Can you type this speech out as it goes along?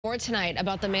more tonight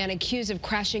about the man accused of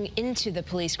crashing into the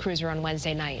police cruiser on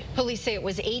Wednesday night. Police say it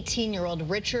was 18-year-old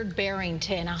Richard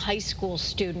Barrington, a high school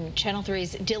student. Channel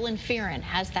 3's Dylan Fearon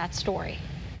has that story.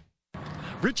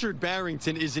 Richard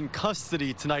Barrington is in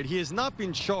custody tonight. He has not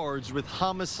been charged with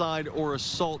homicide or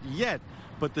assault yet,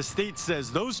 but the state says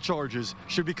those charges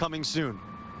should be coming soon.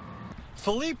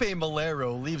 Felipe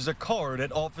Malero leaves a card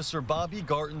at Officer Bobby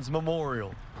Garton's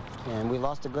memorial. And we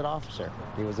lost a good officer.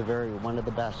 He was one of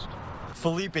the best.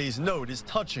 Felipe's note is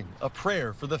touching, a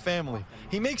prayer for the family.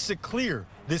 He makes it clear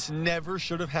this never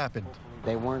should have happened.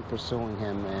 They weren't pursuing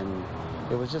him, and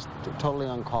it was just totally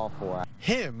uncalled for.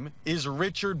 Him is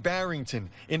Richard Barrington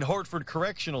in Hartford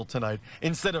Correctional tonight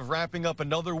instead of wrapping up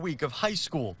another week of high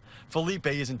school. Felipe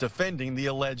isn't defending the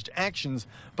alleged actions,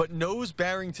 but knows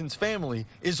Barrington's family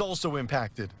is also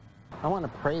impacted. I want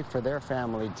to pray for their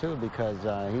family, too, because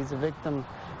he's a victim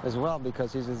as well,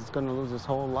 because he's going to lose his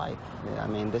whole life. I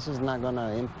mean, this is not going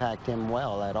to impact him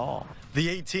well at all. The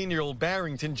 18-year-old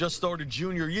Barrington just started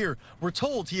junior year. We're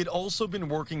told he had also been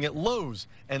working at Lowe's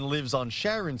and lives on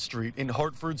Sharon Street in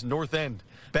Hartford's North End.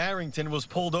 Barrington was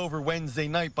pulled over Wednesday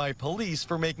night by police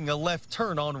for making a left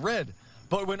turn on red.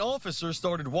 But when officers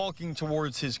started walking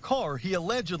towards his car, he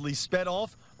allegedly sped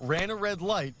off, ran a red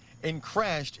light, and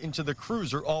crashed into the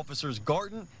cruiser officers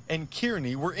Garton and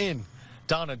Kearney were in.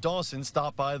 Donna Dawson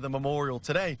stopped by the memorial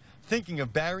today, thinking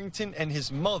of Barrington and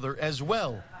his mother as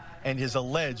well, and his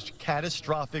alleged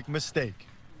catastrophic mistake.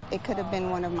 It could have been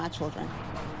one of my children.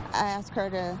 I asked her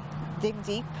to dig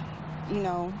deep,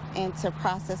 and to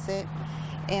process it,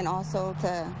 and also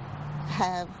to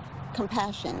have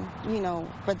compassion,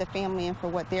 for the family and for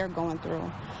what they're going through,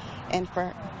 and for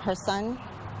her son,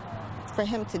 for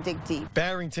him to dig deep.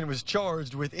 Barrington was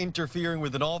charged with interfering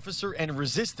with an officer and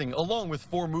resisting, along with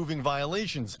 4 moving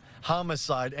violations.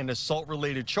 Homicide and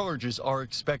assault-related charges are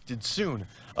expected soon.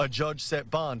 A judge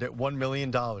set bond at $1 million.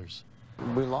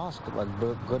 We lost a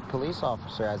good police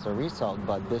officer as a result,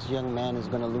 but this young man is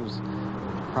going to lose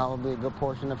probably a good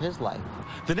portion of his life.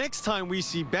 The next time we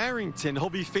see Barrington, he'll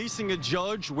be facing a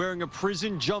judge wearing a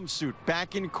prison jumpsuit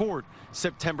back in court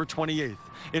September 28th.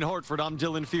 In Hartford, I'm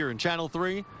Dylan Fearon, Channel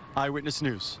 3 Eyewitness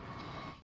News.